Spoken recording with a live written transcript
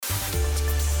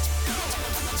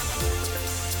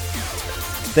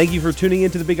Thank you for tuning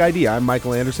into The Big Idea. I'm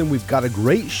Michael Anderson. We've got a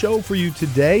great show for you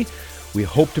today. We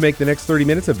hope to make the next 30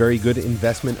 minutes a very good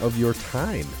investment of your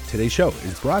time. Today's show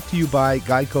is brought to you by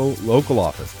Geico Local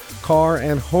Office, car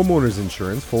and homeowners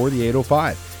insurance for the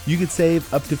 805. You could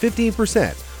save up to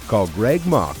 15%. Call Greg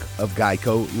Mock of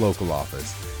Geico Local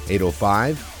Office,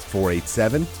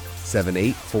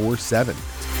 805-487-7847.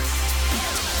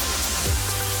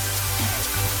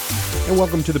 And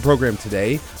welcome to the program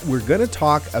today. We're going to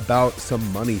talk about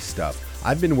some money stuff.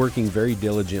 I've been working very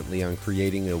diligently on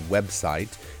creating a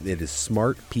website that is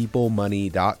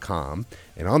smartpeoplemoney.com.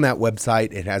 And on that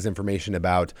website, it has information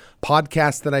about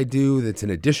podcasts that I do that's in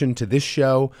addition to this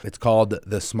show. It's called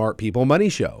The Smart People Money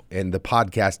Show. And the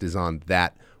podcast is on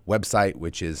that website,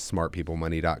 which is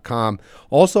smartpeoplemoney.com.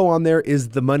 Also on there is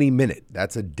the Money Minute.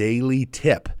 That's a daily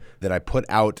tip that I put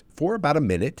out for about a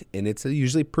minute, and it's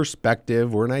usually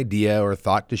perspective or an idea or a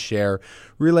thought to share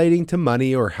relating to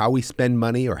money or how we spend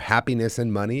money or happiness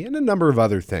and money and a number of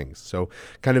other things. So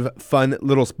kind of a fun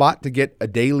little spot to get a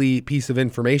daily piece of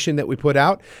information that we put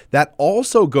out. That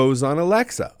also goes on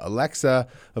Alexa. Alexa,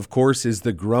 of course, is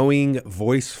the growing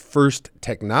voice-first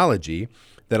technology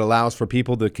that allows for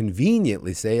people to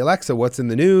conveniently say, Alexa, what's in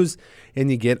the news?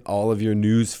 And you get all of your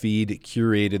news feed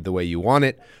curated the way you want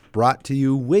it, brought to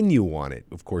you when you want it.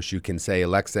 Of course, you can say,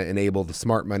 Alexa, enable the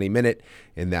Smart Money Minute,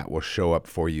 and that will show up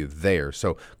for you there.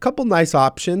 So a couple nice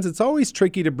options. It's always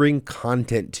tricky to bring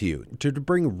content to you, to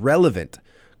bring relevant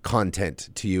content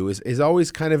to you is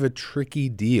always kind of a tricky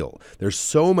deal. There's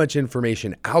so much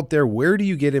information out there. Where do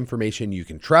you get information you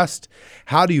can trust?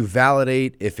 How do you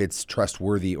validate if it's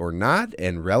trustworthy or not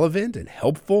and relevant and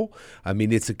helpful? I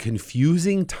mean, it's a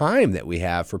confusing time that we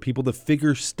have for people to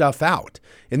figure stuff out.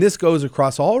 And this goes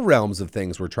across all realms of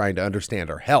things. We're trying to understand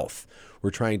our health. We're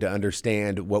trying to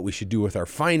understand what we should do with our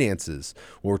finances.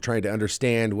 We're trying to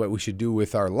understand what we should do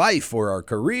with our life or our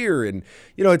career. And,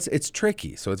 you know, it's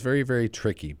tricky. So it's very, very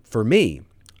tricky. For me,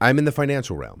 I'm in the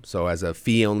financial realm. So as a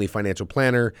fee-only financial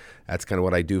planner, that's kind of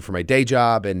what I do for my day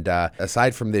job. And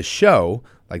aside from this show,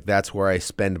 like that's where I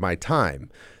spend my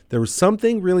time. There was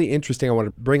something really interesting I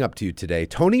want to bring up to you today.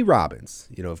 Tony Robbins,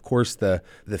 you know, of course, the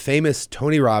famous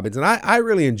Tony Robbins. And I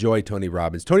really enjoy Tony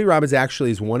Robbins. Tony Robbins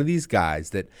actually is one of these guys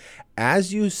that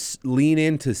as you lean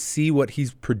in to see what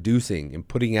he's producing and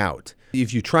putting out,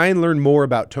 if you try and learn more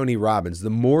about Tony Robbins, the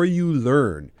more you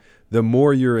learn, the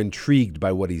more you're intrigued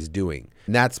by what he's doing.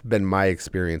 And that's been my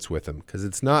experience with him because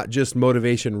it's not just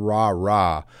motivation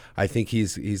rah. I think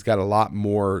he's got a lot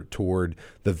more toward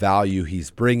the value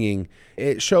he's bringing.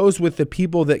 It shows with the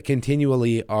people that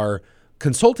continually are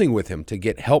consulting with him to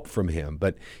get help from him.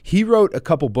 But he wrote a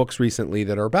couple books recently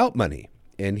that are about money.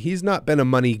 And he's not been a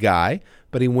money guy,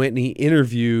 but he went and he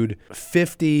interviewed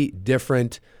 50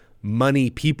 different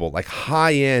money people, like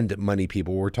high-end money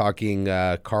people. We're talking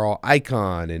Carl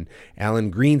Icahn and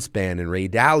Alan Greenspan and Ray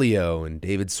Dalio and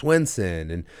David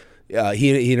Swenson. And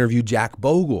he interviewed Jack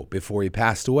Bogle before he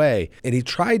passed away. And he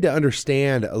tried to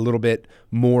understand a little bit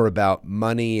more about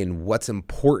money and what's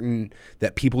important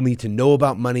that people need to know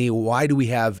about money. Why do we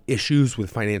have issues with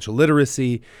financial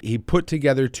literacy? He put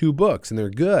together 2 books, and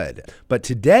they're good. But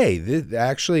today,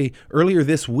 actually earlier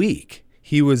this week,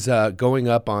 he was going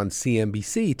up on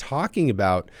CNBC talking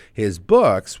about his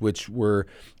books, which were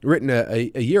written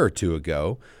a year or two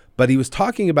ago, but he was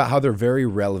talking about how they're very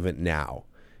relevant now.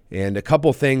 And a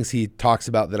couple things he talks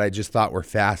about that I just thought were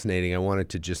fascinating. I wanted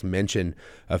to just mention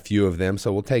a few of them.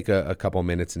 So we'll take a couple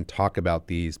minutes and talk about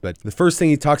these. But the first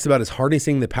thing he talks about is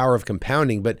harnessing the power of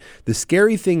compounding. But the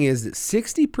scary thing is that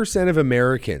 60% of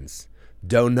Americans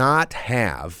do not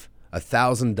have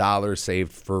 $1,000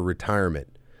 saved for retirement.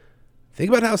 Think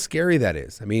about how scary that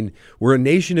is. I mean, we're a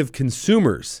nation of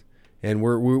consumers and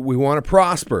we want to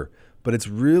prosper, but it's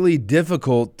really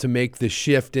difficult to make the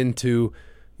shift into,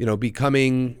 you know,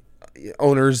 becoming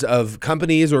owners of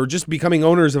companies or just becoming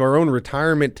owners of our own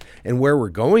retirement and where we're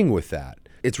going with that.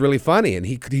 It's really funny. And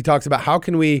he talks about how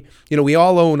can we, you know, we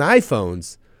all own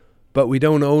iPhones, but we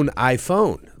don't own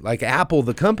iPhone, like Apple,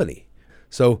 the company.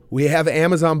 So we have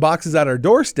Amazon boxes at our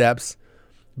doorsteps,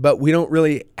 but we don't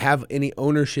really have any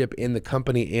ownership in the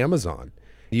company Amazon.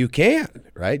 You can,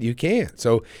 right? You can.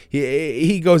 So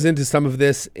he goes into some of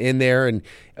this in there. And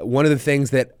one of the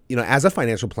things that, you know, as a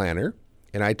financial planner,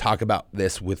 and I talk about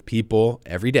this with people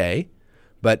every day,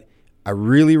 but I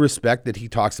really respect that he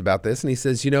talks about this. And he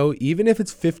says, you know, even if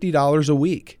it's $50 a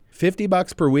week,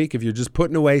 $50 per week, if you're just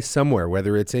putting away somewhere,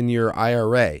 whether it's in your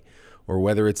IRA or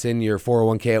whether it's in your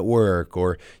 401k at work,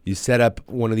 or you set up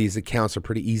one of these accounts, are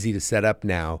pretty easy to set up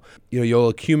now. You know, you'll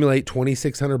accumulate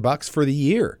 $2,600 for the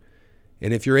year.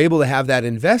 And if you're able to have that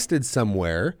invested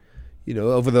somewhere,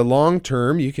 over the long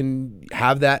term, you can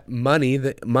have that money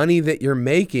that you're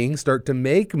making start to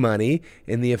make money,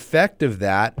 and the effect of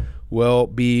that will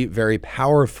be very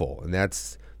powerful. And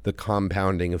that's the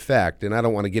compounding effect. And I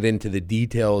don't want to get into the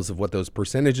details of what those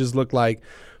percentages look like,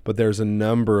 but there's a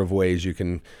number of ways you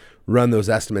can run those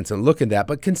estimates and look at that.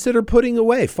 But consider finding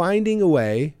a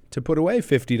way to put away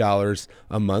 $50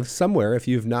 a month somewhere if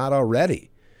you've not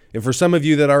already. And for some of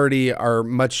you that already are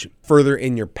much further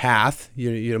in your path,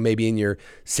 maybe in your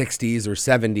 60s or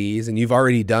 70s, and you've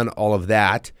already done all of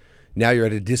that, now you're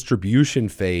at a distribution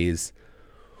phase.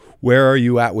 Where are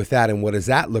you at with that, and what does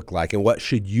that look like? And what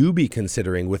should you be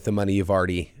considering with the money you've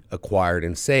already acquired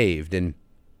and saved? And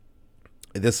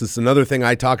this is another thing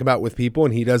I talk about with people,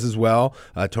 and he does as well,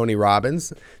 Tony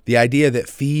Robbins, the idea that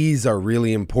fees are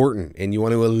really important, and you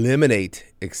want to eliminate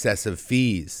excessive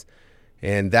fees.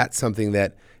 And that's something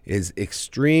that is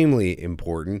extremely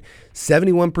important.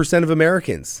 71% of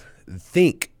Americans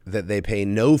think that they pay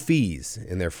no fees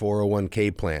in their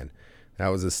 401k plan. That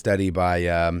was a study by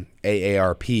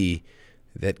AARP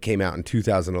that came out in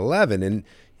 2011. And,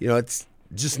 it's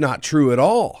just not true at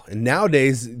all. And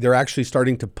nowadays, they're actually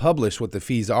starting to publish what the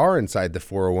fees are inside the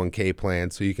 401k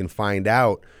plan, so you can find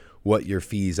out what your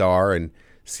fees are and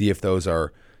see if those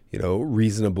are,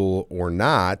 reasonable or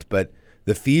not. But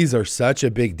the fees are such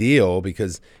a big deal,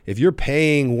 because if you're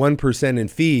paying 1% in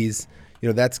fees,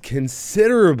 that's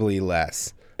considerably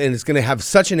less. And it's going to have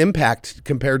such an impact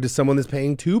compared to someone that's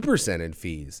paying 2% in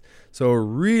fees. So a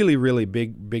really, really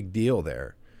big deal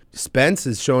there. Spence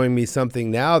is showing me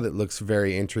something now that looks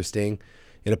very interesting.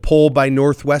 In a poll by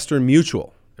Northwestern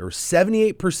Mutual, there were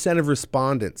 78% of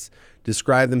respondents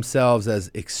describe themselves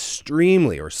as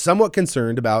extremely or somewhat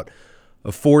concerned about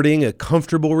affording a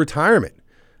comfortable retirement.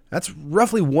 That's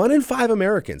roughly 1 in 5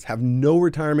 Americans have no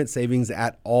retirement savings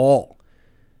at all.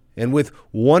 And with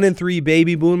 1 in 3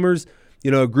 baby boomers,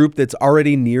 a group that's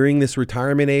already nearing this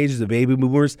retirement age, the baby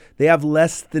boomers, they have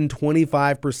less than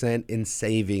 25% in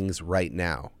savings right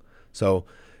now. So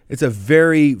it's a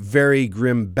very, very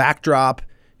grim backdrop.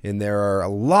 And there are a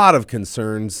lot of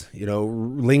concerns,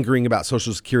 lingering about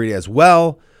Social Security as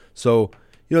well. So,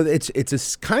 it's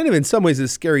a kind of, in some ways, a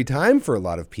scary time for a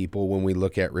lot of people when we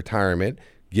look at retirement,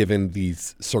 given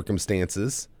these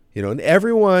circumstances, and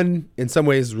everyone in some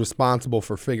ways is responsible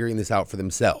for figuring this out for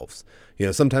themselves.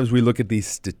 Sometimes we look at these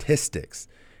statistics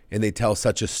and they tell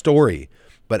such a story,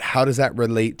 but how does that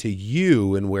relate to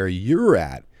you and where you're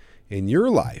at in your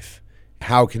life?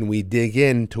 How can we dig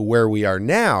into where we are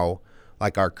now,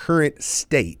 like our current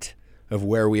state of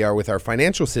where we are with our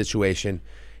financial situation,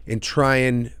 and try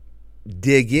and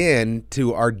dig in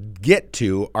to get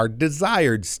to our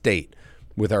desired state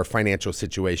with our financial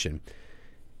situation?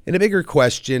 And a bigger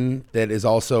question that is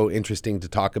also interesting to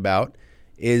talk about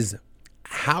is,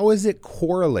 how is it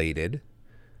correlated,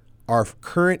 our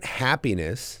current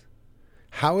happiness,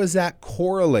 how is that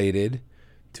correlated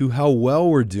to how well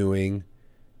we're doing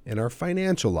in our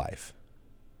financial life,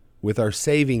 with our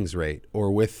savings rate, or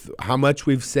with how much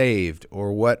we've saved,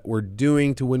 or what we're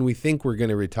doing to when we think we're going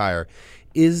to retire?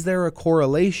 Is there a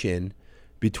correlation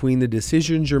between the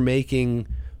decisions you're making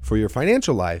for your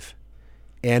financial life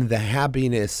and the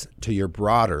happiness to your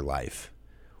broader life?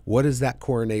 What does that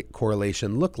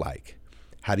correlation look like?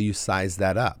 How do you size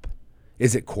that up?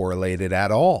 Is it correlated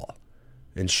at all?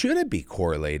 And should it be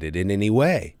correlated in any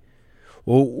way?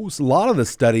 Well, a lot of the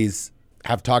studies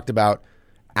have talked about,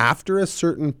 after a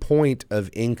certain point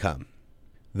of income,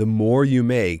 the more you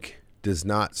make does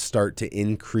not start to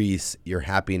increase your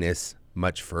happiness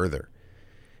much further.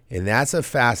 And that's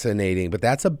but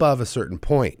that's above a certain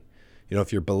point.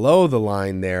 If you're below the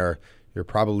line there, you're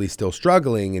probably still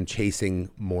struggling and chasing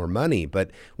more money.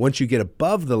 But once you get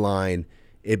above the line,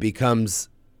 it becomes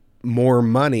more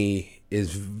money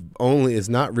is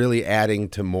not really adding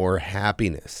to more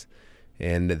happiness.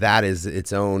 And that is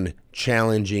its own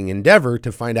challenging endeavor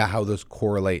to find out how those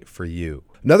correlate for you.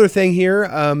 Another thing here,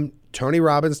 Tony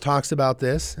Robbins talks about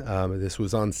this. This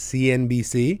was on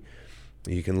CNBC.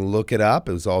 You can look it up.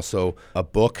 It was also a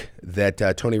book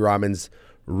that Tony Robbins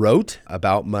wrote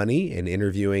about money and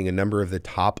interviewing a number of the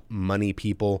top money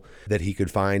people that he could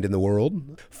find in the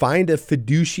world. Find a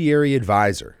fiduciary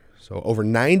advisor. So over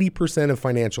 90% of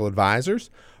financial advisors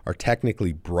are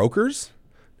technically brokers.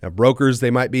 Now, brokers,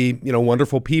 they might be,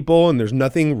 wonderful people, and there's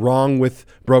nothing wrong with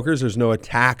brokers. There's no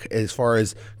attack as far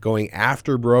as going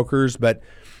after brokers, but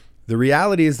the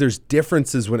reality is there's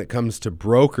differences when it comes to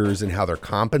brokers and how they're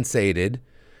compensated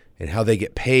and how they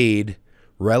get paid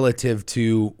relative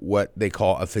to what they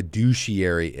call a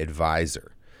fiduciary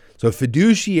advisor. So a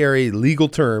fiduciary, legal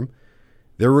term,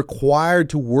 they're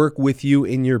required to work with you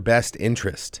in your best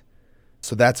interest.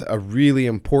 So that's a really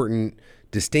important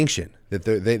distinction, that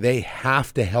they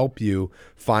have to help you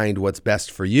find what's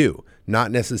best for you, not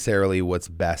necessarily what's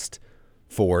best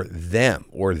for them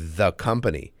or the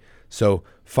company. So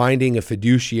finding a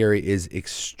fiduciary is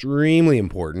extremely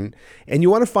important, and you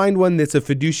want to find one that's a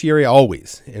fiduciary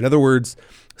always. In other words,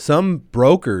 some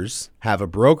brokers have a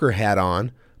broker hat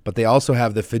on, but they also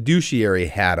have the fiduciary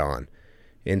hat on.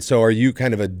 And so are you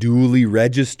kind of a duly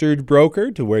registered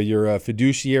broker to where you're a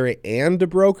fiduciary and a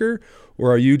broker?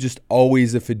 Or are you just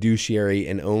always a fiduciary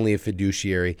and only a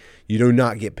fiduciary? You do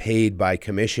not get paid by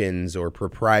commissions or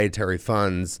proprietary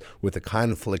funds with a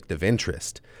conflict of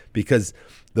interest, because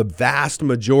the vast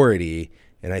majority,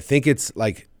 and I think it's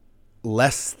like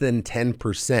less than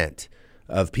 10%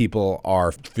 of people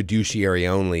are fiduciary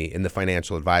only in the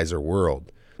financial advisor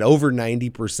world. Over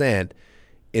 90%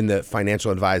 in the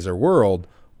financial advisor world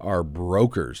are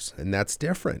brokers, and that's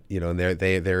different.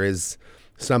 There is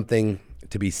something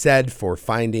to be said for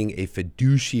finding a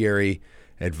fiduciary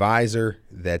advisor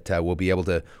that will be able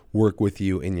to work with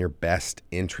you in your best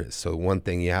interest. So one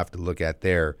thing you have to look at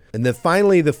there. And then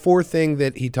finally, the fourth thing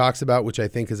that he talks about, which I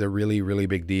think is a really, really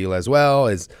big deal as well,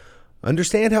 is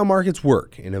understand how markets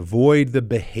work and avoid the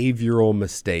behavioral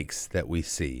mistakes that we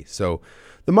see. So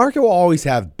the market will always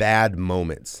have bad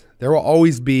moments. There will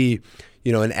always be,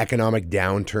 an economic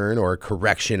downturn or a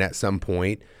correction at some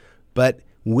point. But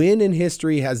when in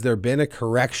history has there been a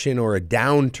correction or a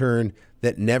downturn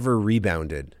that never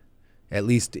rebounded? At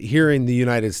least here in the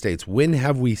United States, when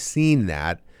have we seen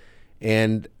that?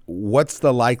 And what's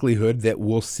the likelihood that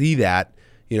we'll see that,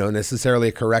 necessarily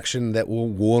a correction that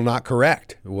will not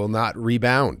correct, will not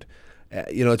rebound?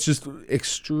 It's just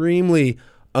extremely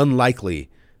unlikely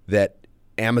that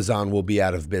Amazon will be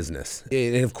out of business.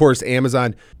 And of course,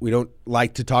 Amazon, we don't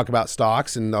like to talk about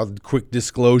stocks, and a quick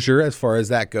disclosure as far as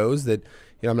that goes, that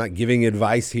I'm not giving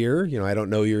advice here. I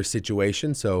don't know your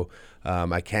situation, so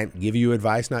I can't give you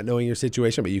advice not knowing your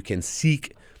situation, but you can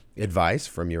seek advice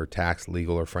from your tax,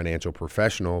 legal, or financial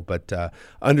professional. But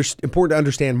important to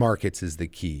understand markets is the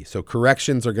key. So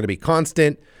corrections are going to be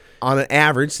constant. On an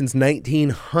average, since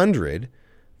 1900,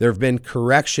 there have been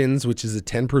corrections, which is a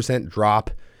 10% drop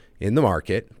in the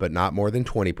market, but not more than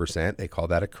 20%. They call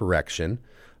that a correction.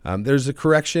 There's a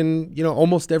correction,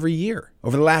 almost every year.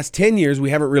 Over the last 10 years,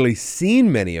 we haven't really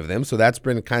seen many of them, so that's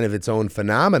been kind of its own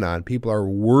phenomenon. People are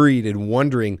worried and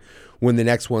wondering when the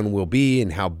next one will be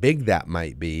and how big that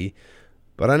might be.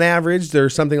 But on average,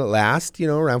 there's something that lasts,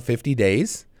 around 50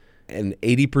 days. And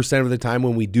 80% of the time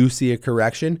when we do see a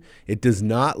correction, it does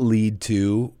not lead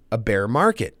to a bear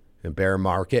market. A bear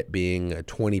market being a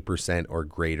 20% or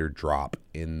greater drop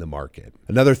in the market.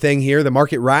 Another thing here, the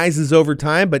market rises over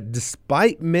time, but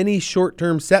despite many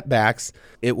short-term setbacks,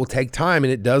 it will take time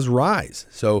and it does rise.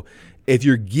 So if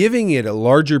you're giving it a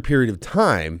larger period of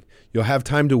time, you'll have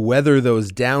time to weather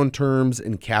those downturns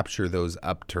and capture those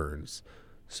upturns.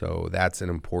 So that's an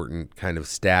important kind of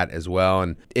stat as well.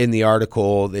 And in the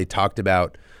article, they talked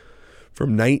about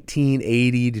from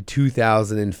 1980 to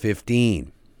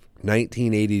 2015.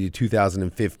 1980 to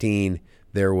 2015,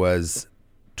 there was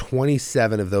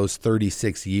 27 of those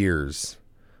 36 years,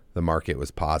 the market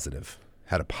was positive,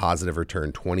 had a positive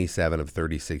return 27 of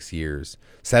 36 years,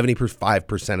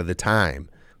 75% of the time.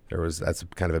 That's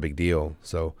kind of a big deal.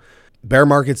 So bear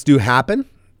markets do happen.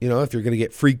 If you're going to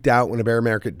get freaked out when a bear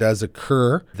market does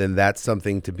occur, then that's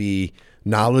something to be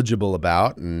knowledgeable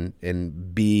about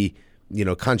and be,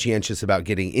 conscientious about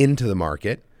getting into the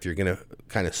market. If you're going to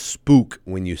kind of spook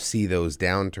when you see those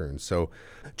downturns. So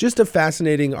just a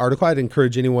fascinating article. I'd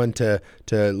encourage anyone to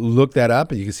look that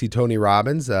up. You can see Tony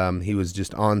Robbins. He was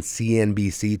just on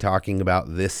CNBC talking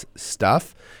about this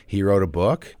stuff. He wrote a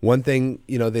book. One thing,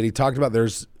 that he talked about,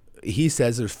 he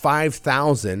says there's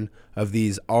 5,000 of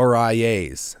these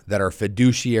RIAs that are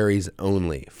fiduciaries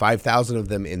only, 5,000 of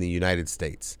them in the United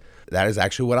States. That is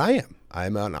actually what I am.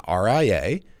 I'm an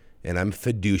RIA and I'm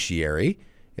fiduciary.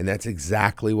 And that's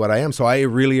exactly what I am. So I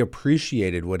really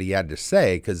appreciated what he had to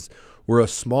say, because we're a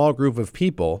small group of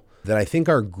people that I think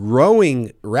are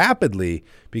growing rapidly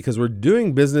because we're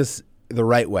doing business the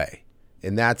right way.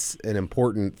 And that's an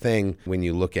important thing when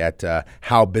you look at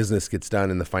how business gets done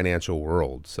in the financial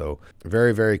world. So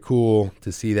very, very cool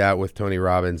to see that with Tony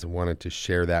Robbins, and wanted to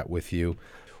share that with you.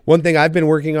 One thing I've been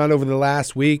working on over the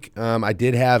last week, I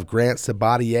did have Grant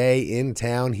Sabatier in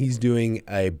town. He's doing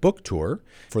a book tour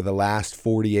for the last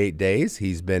 48 days.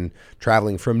 He's been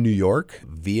traveling from New York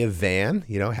via van,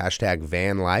 hashtag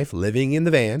van life, living in the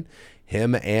van.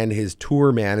 Him and his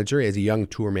tour manager, as a young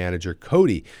tour manager,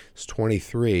 Cody, is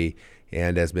 23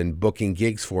 and has been booking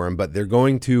gigs for him. But they're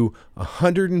going to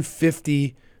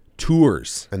 150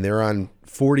 tours, and they're on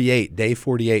day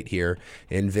 48 here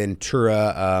in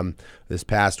Ventura this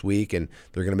past week, and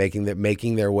they're going to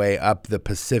making their way up the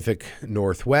Pacific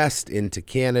Northwest into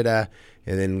Canada,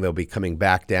 and then they'll be coming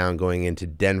back down, going into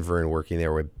Denver and working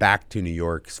their way back to New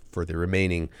York for the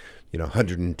remaining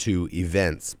 102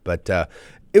 events. But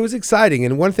it was exciting.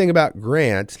 And one thing about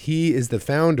Grant, he is the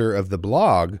founder of the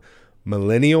blog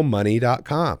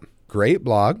millennialmoney.com. Great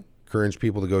blog. Encourage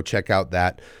people to go check out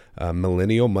that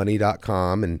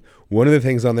millennialmoney.com. And one of the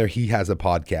things on there, he has a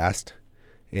podcast,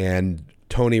 and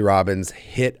Tony Robbins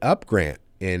hit up Grant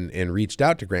and reached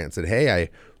out to Grant and said, hey, I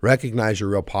recognize you're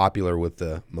real popular with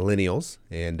the millennials,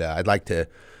 and I'd like to,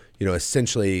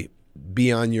 essentially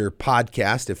be on your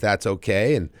podcast if that's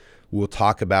okay. And we'll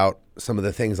talk about some of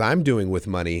the things I'm doing with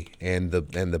money and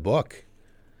the book.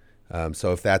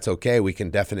 So if that's okay, we can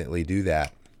definitely do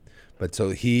that. But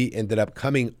so he ended up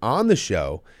coming on the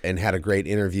show and had a great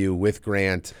interview with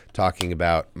Grant talking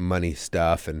about money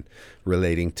stuff and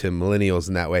relating to millennials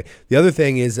in that way. The other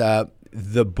thing is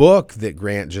the book that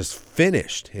Grant just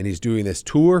finished, and he's doing this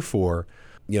tour for,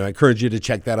 I encourage you to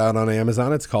check that out on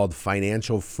Amazon. It's called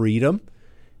Financial Freedom.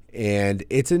 And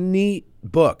it's a neat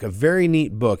book, a very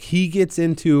neat book. He gets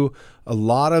into a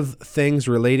lot of things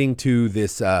relating to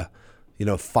this,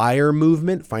 FIRE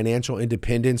movement, financial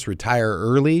independence, retire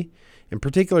early. In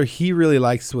particular, he really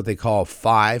likes what they call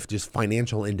FIVE, just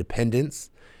financial independence.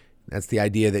 That's the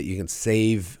idea that you can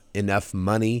save enough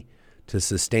money to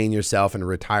sustain yourself and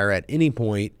retire at any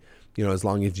point, as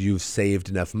long as you've saved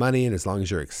enough money and as long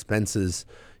as your expenses,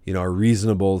 are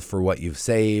reasonable for what you've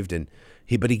saved.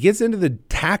 But he gets into the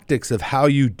tactics of how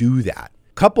you do that.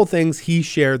 A couple things he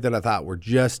shared that I thought were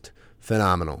just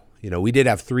phenomenal. We did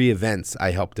have 3 events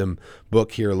I helped him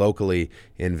book here locally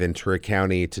in Ventura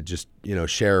County to just,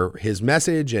 share his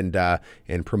message and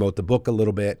promote the book a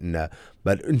little bit,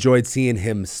 but enjoyed seeing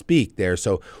him speak there.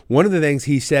 So one of the things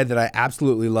he said that I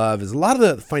absolutely love is a lot of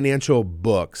the financial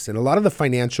books and a lot of the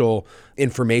financial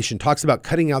information talks about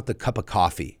cutting out the cup of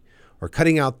coffee or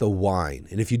cutting out the wine.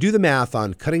 And if you do the math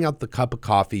on cutting out the cup of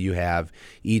coffee you have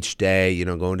each day,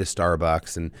 going to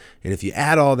Starbucks, and if you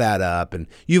add all that up, and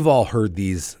you've all heard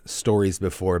these stories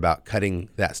before about cutting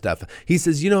that stuff. He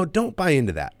says, don't buy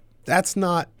into that. That's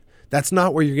not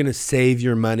where you're going to save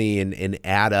your money and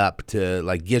add up to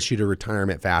get you to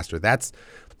retirement faster. That's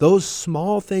those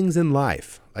small things in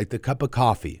life, like the cup of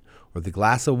coffee or the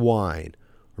glass of wine,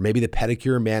 or maybe the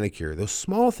pedicure or manicure. Those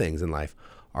small things in life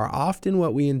are often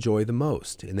what we enjoy the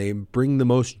most, and they bring the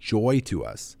most joy to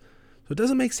us. So it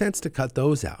doesn't make sense to cut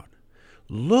those out.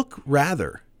 Look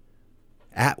rather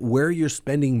at where you're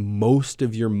spending most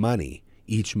of your money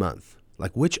each month.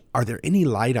 Are there any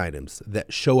light items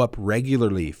that show up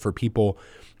regularly for people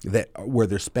where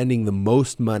they're spending the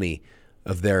most money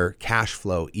of their cash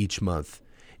flow each month?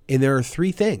 And there are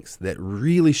 3 things that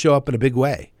really show up in a big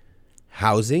way: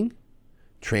 housing,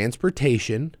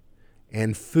 transportation,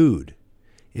 and food.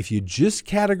 If you just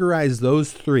categorize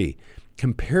those 3,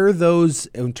 compare those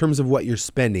in terms of what you're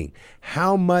spending,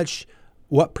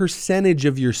 what percentage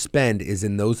of your spend is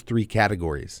in those 3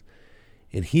 categories.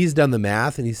 And he's done the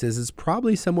math, and he says it's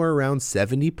probably somewhere around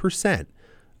 70%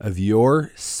 of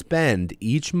your spend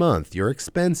each month, your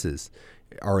expenses,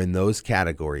 are in those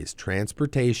categories: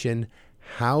 transportation,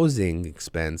 housing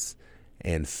expense,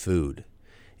 and food.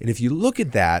 And if you look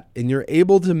at that and you're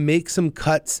able to make some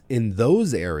cuts in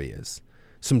those areas,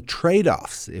 some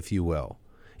trade-offs, if you will.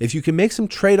 If you can make some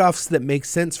trade-offs that make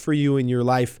sense for you in your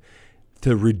life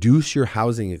to reduce your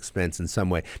housing expense in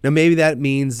some way. Now, maybe that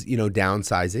means,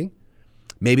 downsizing.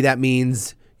 Maybe that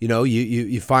means,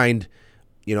 you find,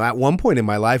 at one point in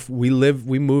my life, we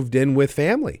moved in with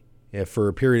family for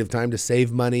a period of time to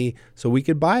save money so we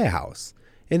could buy a house.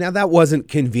 And now that wasn't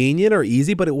convenient or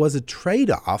easy, but it was a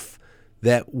trade-off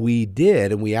that we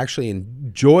did, and we actually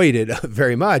enjoyed it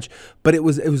very much. But it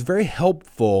was very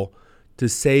helpful to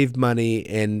save money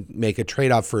and make a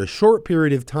trade-off for a short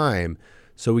period of time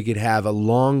so we could have a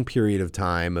long period of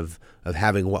time of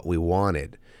having what we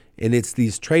wanted. And it's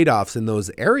these trade-offs in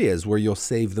those areas where you'll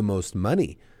save the most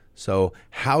money. So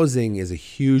housing is a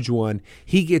huge one.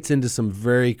 He gets into some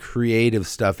very creative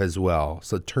stuff as well.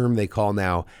 It's a term they call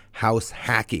now house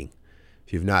hacking.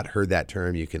 If you've not heard that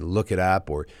term, you can look it up,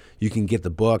 or you can get the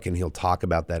book, and he'll talk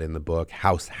about that in the book.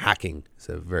 House hacking. It's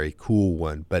a very cool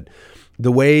one. But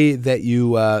the way that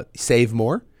you save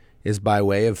more is by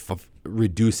way of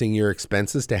reducing your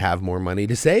expenses to have more money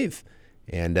to save.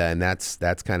 And that's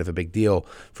kind of a big deal.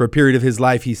 For a period of his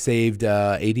life, he saved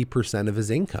 80% of his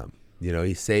income.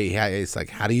 It's like,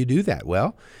 how do you do that?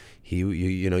 Well,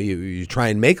 you try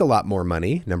and make a lot more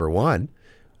money, number one.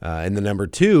 And the number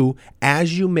 2,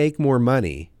 as you make more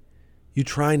money, you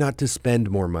try not to spend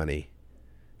more money.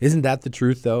 Isn't that the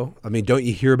truth, though? I mean, don't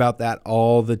you hear about that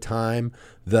all the time?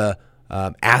 The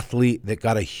athlete that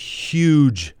got a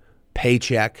huge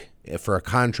paycheck for a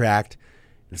contract.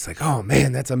 It's like, oh,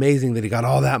 man, that's amazing that he got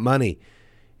all that money.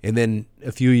 And then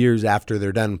a few years after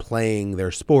they're done playing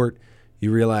their sport,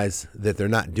 you realize that they're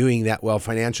not doing that well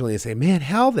financially and say, man,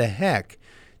 how the heck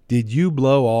did you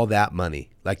blow all that money?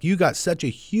 Like, you got such a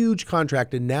huge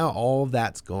contract and now all of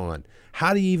that's gone.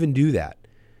 How do you even do that?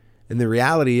 And the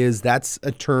reality is that's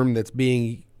a term that's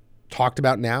being talked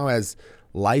about now as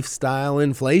lifestyle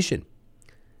inflation.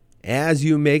 As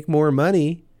you make more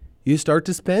money, you start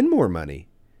to spend more money.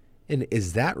 And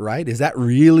is that right? Is that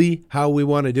really how we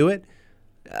want to do it?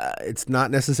 It's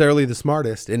not necessarily the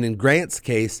smartest. And in Grant's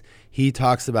case, he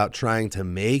talks about trying to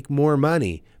make more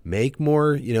money, make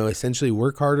more, essentially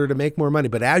work harder to make more money.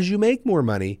 But as you make more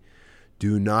money,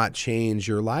 do not change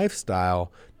your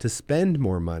lifestyle to spend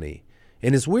more money.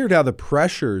 And it's weird how the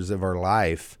pressures of our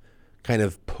life kind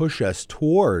of push us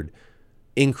toward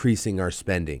increasing our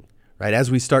spending, right?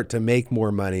 As we start to make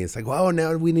more money, it's like, well,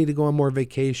 now we need to go on more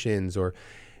vacations, or,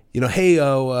 hey,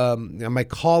 my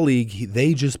colleague,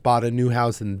 they just bought a new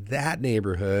house in that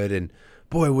neighborhood, and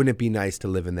boy, wouldn't it be nice to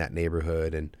live in that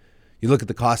neighborhood? And you look at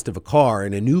the cost of a car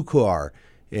and a new car,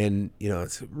 and,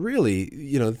 it's really,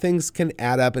 things can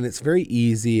add up, and it's very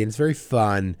easy and it's very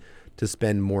fun to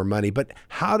spend more money. But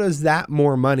how does that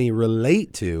more money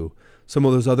relate to some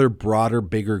of those other broader,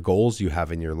 bigger goals you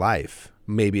have in your life?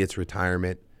 Maybe it's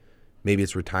retirement, maybe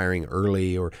it's retiring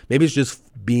early, or maybe it's just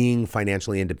being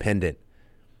financially independent.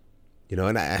 And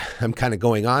I'm kind of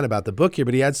going on about the book here,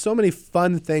 but he had so many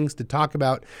fun things to talk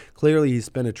about. Clearly, he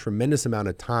spent a tremendous amount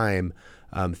of time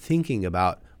thinking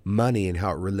about money and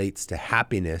how it relates to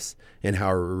happiness and how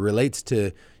it relates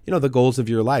to, the goals of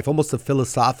your life, almost the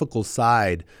philosophical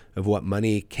side of what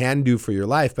money can do for your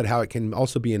life, but how it can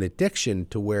also be an addiction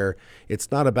to where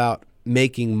it's not about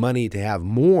making money to have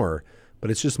more, but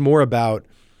it's just more about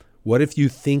what if you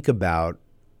think about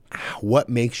what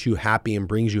makes you happy and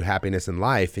brings you happiness in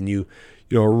life, and you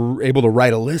are able to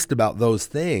write a list about those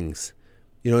things,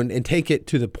 and take it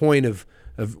to the point of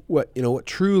what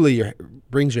truly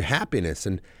brings you happiness,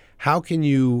 and how can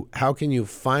you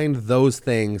find those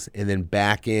things and then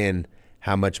back in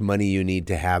how much money you need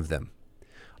to have them.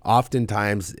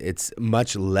 Oftentimes it's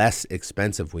much less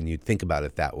expensive when you think about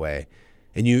it that way,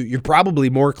 and you're probably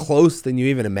more close than you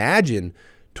even imagine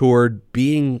toward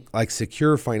being like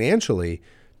secure financially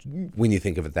when you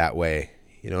think of it that way,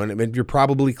 and you're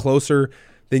probably closer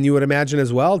than you would imagine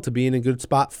as well to be in a good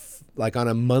spot, like on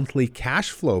a monthly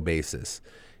cash flow basis,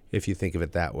 if you think of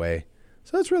it that way.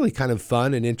 So it's really kind of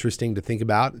fun and interesting to think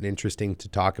about and interesting to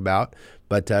talk about.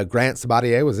 But Grant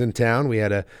Sabatier was in town. We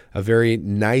had a very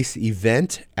nice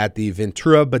event at the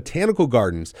Ventura Botanical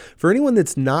Gardens. For anyone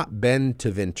that's not been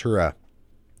to Ventura,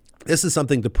 this is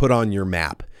something to put on your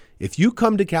map. If you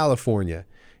come to California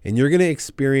and you're going to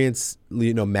experience,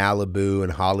 Malibu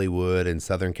and Hollywood and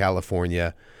Southern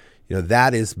California,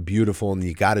 that is beautiful, and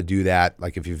you got to do that.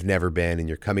 Like, if you've never been and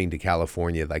you're coming to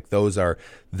California, like, those are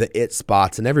the it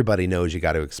spots, and everybody knows you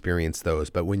got to experience those.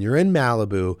 But when you're in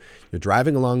Malibu, you're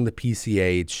driving along the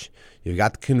PCH, you've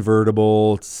got the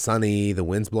convertible, it's sunny, the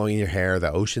wind's blowing in your hair, the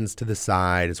ocean's to the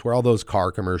side. It's where all those car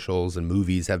commercials and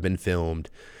movies have been filmed.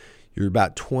 You're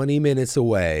about 20 minutes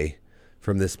away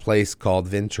from this place called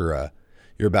Ventura.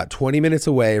 You're about 20 minutes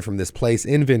away from this place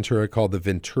in Ventura called the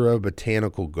Ventura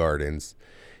Botanical Gardens.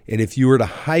 And if you were to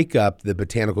hike up the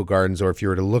Botanical Gardens, or if you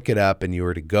were to look it up and you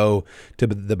were to go to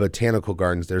the Botanical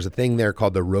Gardens, there's a thing there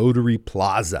called the Rotary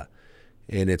Plaza.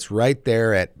 And it's right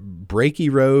there at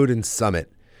Breaky Road and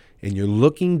Summit. And you're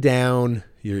looking down,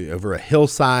 you're over a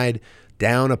hillside,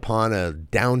 down upon a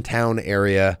downtown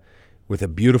area with a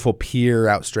beautiful pier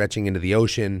outstretching into the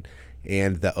ocean,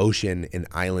 and the ocean and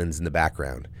islands in the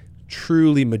background.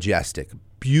 Truly majestic,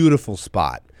 beautiful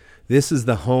spot. This is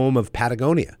the home of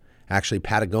Patagonia. Actually,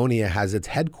 Patagonia has its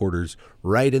headquarters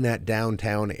right in that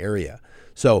downtown area.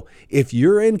 So if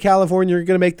you're in California, you're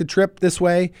going to make the trip this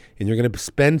way, and you're going to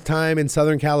spend time in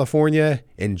Southern California,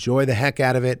 enjoy the heck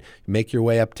out of it, make your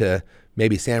way up to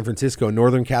maybe San Francisco,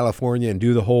 Northern California, and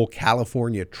do the whole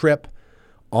California trip.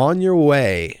 On your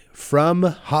way from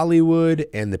Hollywood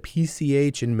and the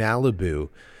PCH in Malibu,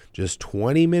 just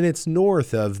 20 minutes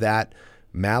north of that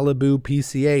Malibu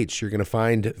PCH, you're going to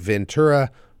find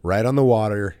Ventura right on the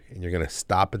water, and you're going to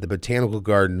stop at the Botanical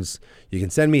Gardens. You can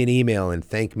send me an email and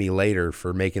thank me later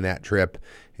for making that trip,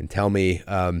 and tell me,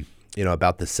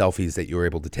 about the selfies that you were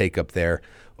able to take up there.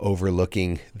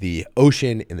 overlooking the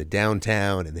ocean in the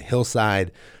downtown and the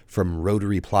hillside from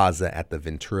Rotary Plaza at the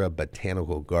Ventura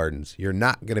Botanical Gardens. You're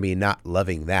not going to be not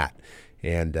loving that.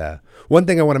 And one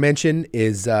thing I want to mention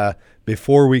is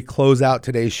before we close out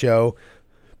today's show,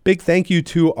 big thank you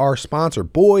to our sponsor,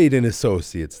 Boyd &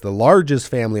 Associates, the largest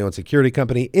family-owned security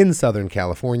company in Southern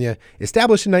California,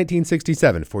 established in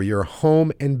 1967 for your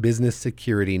home and business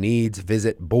security needs.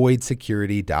 Visit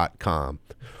boydsecurity.com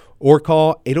or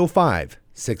call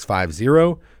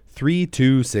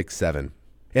 805-650-3267.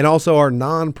 And also our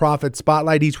nonprofit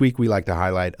spotlight. Each week we like to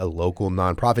highlight a local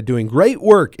nonprofit doing great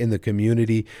work in the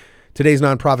community. Today's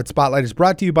nonprofit spotlight is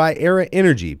brought to you by Era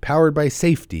Energy, powered by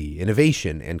safety,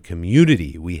 innovation, and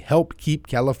community. We help keep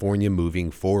California moving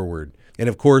forward. And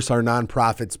of course, our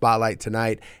nonprofit spotlight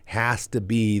tonight has to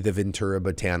be the Ventura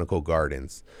Botanical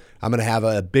Gardens. I'm going to have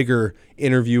a bigger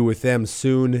interview with them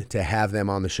soon to have them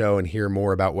on the show and hear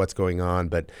more about what's going on.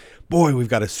 But boy, we've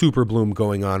got a super bloom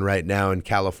going on right now in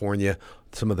California.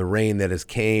 Some of the rain that has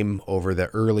came over the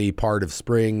early part of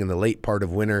spring and the late part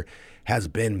of winter has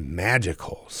been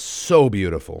magical. So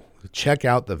beautiful. Check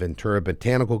out the Ventura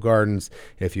Botanical Gardens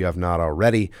if you have not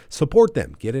already. Support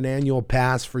them. Get an annual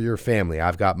pass for your family.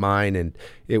 I've got mine, and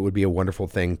it would be a wonderful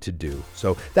thing to do.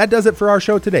 So that does it for our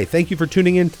show today. Thank you for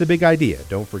tuning in to The Big Idea.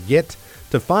 Don't forget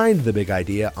to find The Big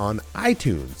Idea on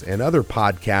iTunes and other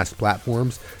podcast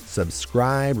platforms.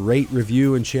 Subscribe, rate,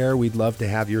 review, and share. We'd love to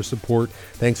have your support.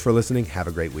 Thanks for listening. Have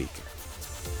a great week.